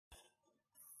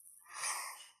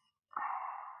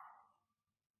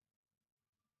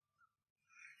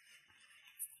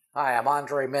Hi, I'm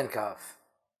Andrei Mincov.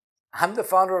 I'm the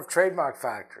founder of Trademark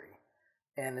Factory,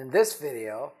 and in this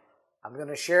video, I'm going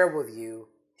to share with you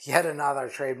yet another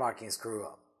trademarking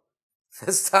screw-up.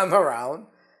 This time around,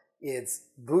 it's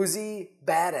Boosie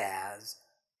Badazz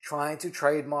trying to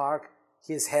trademark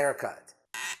his haircut.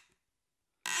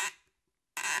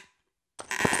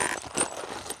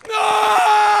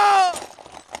 No!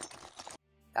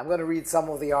 I'm going to read some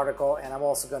of the article, and I'm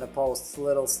also going to post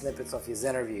little snippets of his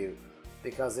interview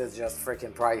because it's just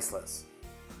freaking priceless.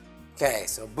 Okay,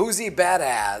 so Boosie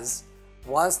Badazz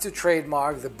wants to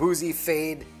trademark the Boosie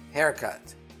Fade haircut.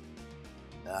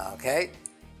 Okay,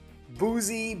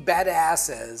 Boosie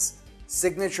Badazz's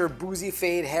signature Boosie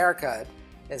Fade haircut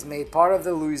has made part of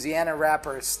the Louisiana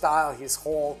rapper's style his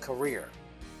whole career.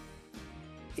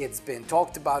 It's been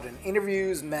talked about in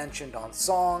interviews, mentioned on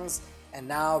songs, and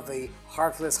now the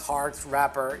Heartless Hearts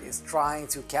rapper is trying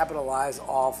to capitalize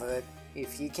off of it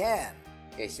if he can.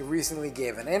 Okay, he recently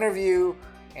gave an interview,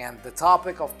 and the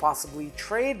topic of possibly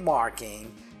trademarking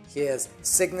his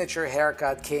signature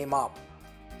haircut came up.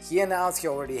 He announced he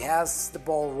already has the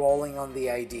ball rolling on the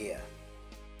idea.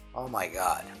 Oh my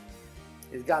god.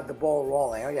 He's got the ball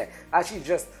rolling. Okay, actually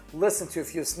just listen to a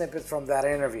few snippets from that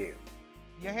interview.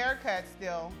 Your haircut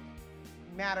still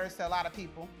matters to a lot of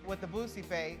people with the Boosie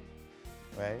Fade.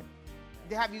 Right.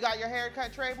 Have you got your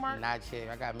haircut trademark? Not yet.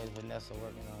 I got Miss Vanessa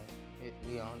working on it.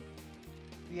 We on it.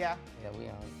 Yeah. Yeah, we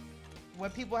on it.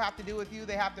 What people have to do with you,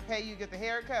 they have to pay you to get the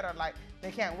haircut, or like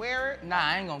they can't wear it? Nah,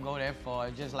 I ain't gonna go that far.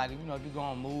 It's just like, you know, if you go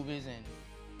on movies and,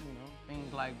 you know,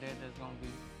 things like that that's gonna be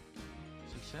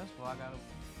successful, I gotta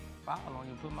file on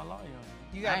you, put my lawyer on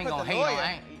you. You gotta put the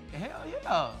lawyer? Hell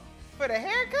yeah. For the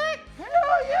haircut?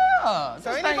 Hell yeah.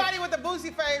 So anybody with the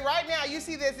Boosie Fade right now, you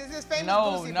see this, is this famous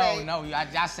Boosie Fade? No.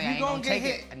 I say I ain't gonna take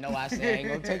it. No, I say I ain't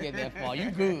gonna take it that far. You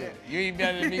good. You ain't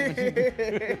better than me, but you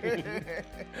good.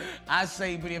 I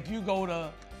say, but if you go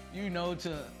to, you know,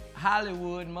 to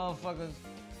Hollywood, motherfuckers,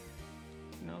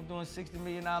 you know, doing $60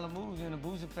 million movies, and the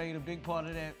Boosie Fade a big part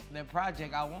of that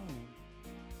project, I want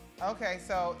you. Okay,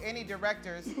 so any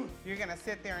directors, you're gonna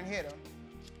sit there and hit them?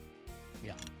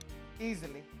 Yeah.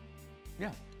 Easily?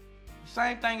 Yeah.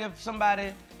 Same thing if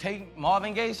somebody take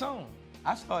Marvin Gaye's song.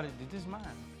 I started, this is mine.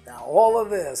 Now all of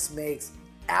this makes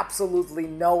absolutely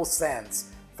no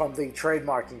sense from the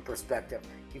trademarking perspective.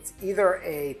 It's either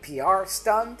a PR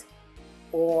stunt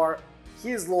or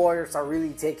his lawyers are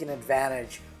really taking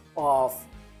advantage of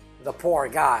the poor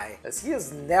guy, as he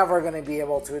is never going to be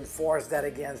able to enforce that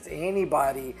against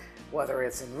anybody, whether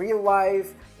it's in real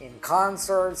life, in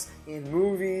concerts, in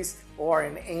movies, or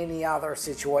in any other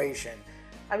situation.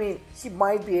 I mean, he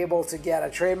might be able to get a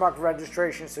trademark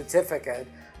registration certificate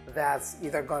that's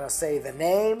either going to say the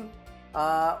name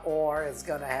or it's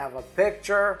going to have a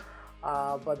picture,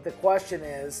 but the question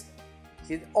is,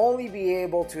 he'd only be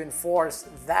able to enforce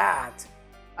that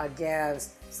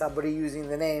against somebody using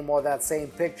the name or that same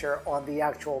picture on the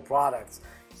actual products.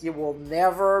 He will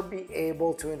never be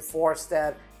able to enforce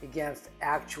that against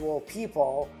actual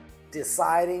people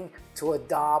deciding to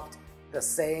adopt the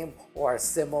same or a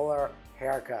similar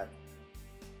haircut.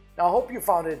 Now, I hope you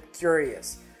found it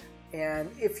curious, and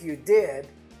if you did,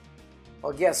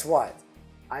 well, guess what?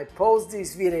 I post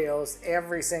these videos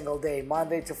every single day,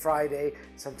 Monday to Friday,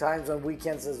 sometimes on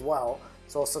weekends as well.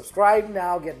 So subscribe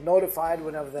now, get notified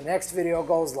whenever the next video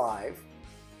goes live.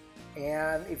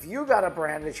 And if you got a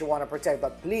brand that you want to protect,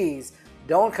 but please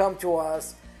don't come to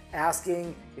us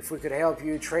asking if we could help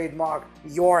you trademark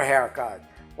your haircut.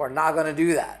 We're not going to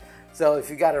do that. So if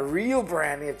you got a real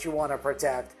brand that you want to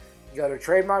protect, go to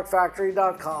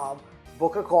trademarkfactory.com,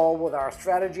 book a call with our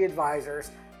strategy advisors,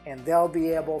 and they'll be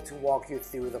able to walk you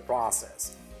through the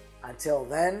process. Until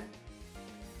then,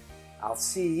 I'll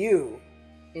see you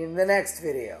in the next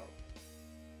video.